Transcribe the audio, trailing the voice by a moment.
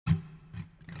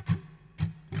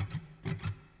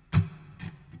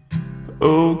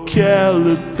Oh,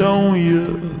 Caledonia,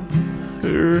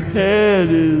 her head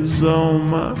is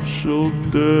on my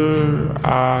shoulder.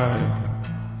 I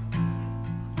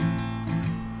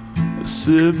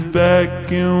sit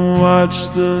back and watch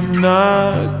the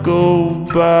night go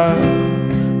by,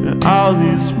 and all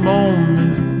these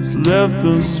moments left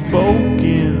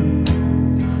unspoken,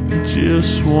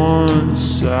 just one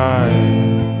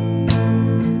sigh.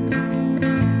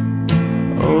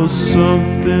 Oh,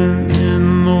 something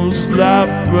in those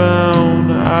light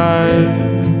brown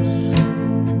eyes.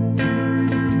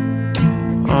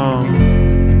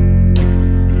 I'm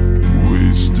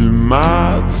wasting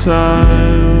my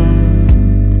time.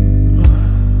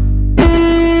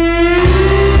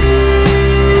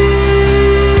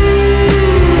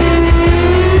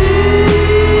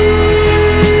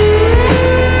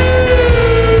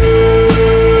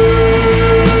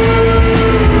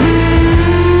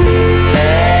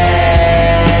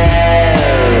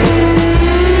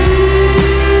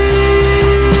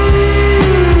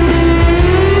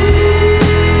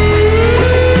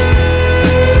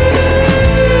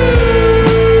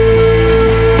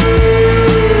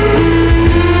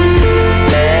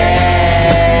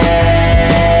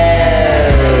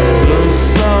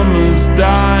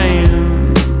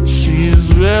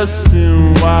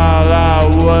 Resting while I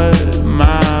wet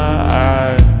my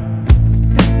eyes,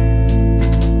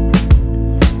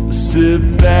 sit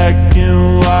back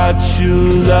and watch your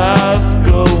life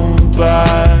go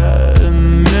by.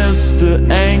 And Mr.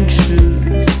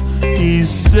 Anxious, he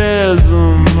says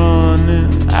I'm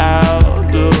running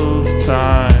out of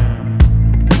time,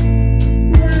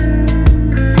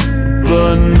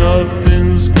 but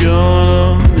nothing's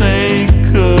gonna make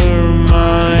her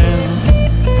mine.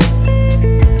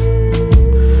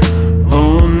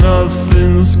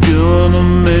 Nothing's gonna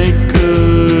make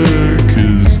her,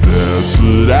 'cause that's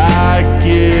what I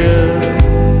get.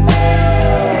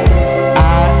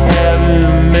 I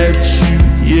haven't met you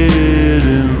yet,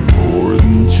 and more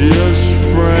than just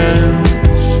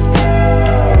friends.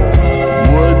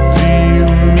 What do you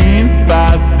mean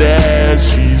by that?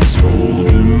 She's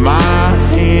holding my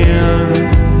hand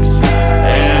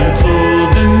and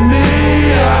holding me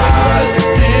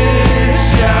hostage.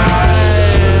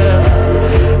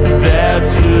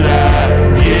 That's what I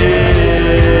get.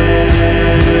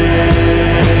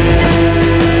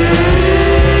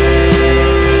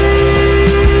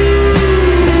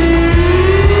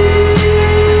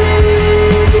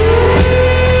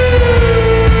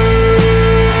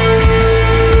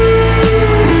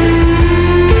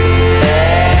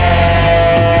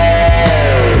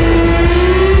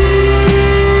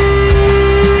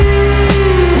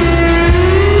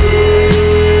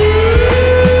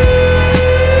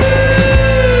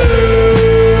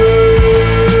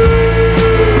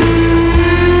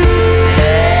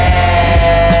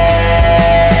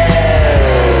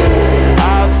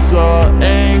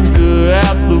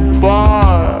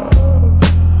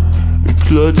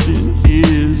 Clutching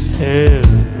his head.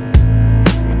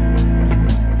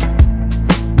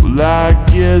 Well, I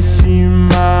guess he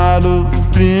might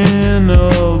have been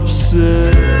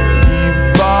upset. He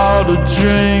bought a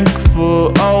drink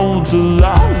for old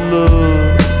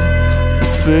Delilah.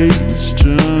 Her face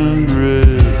turned red.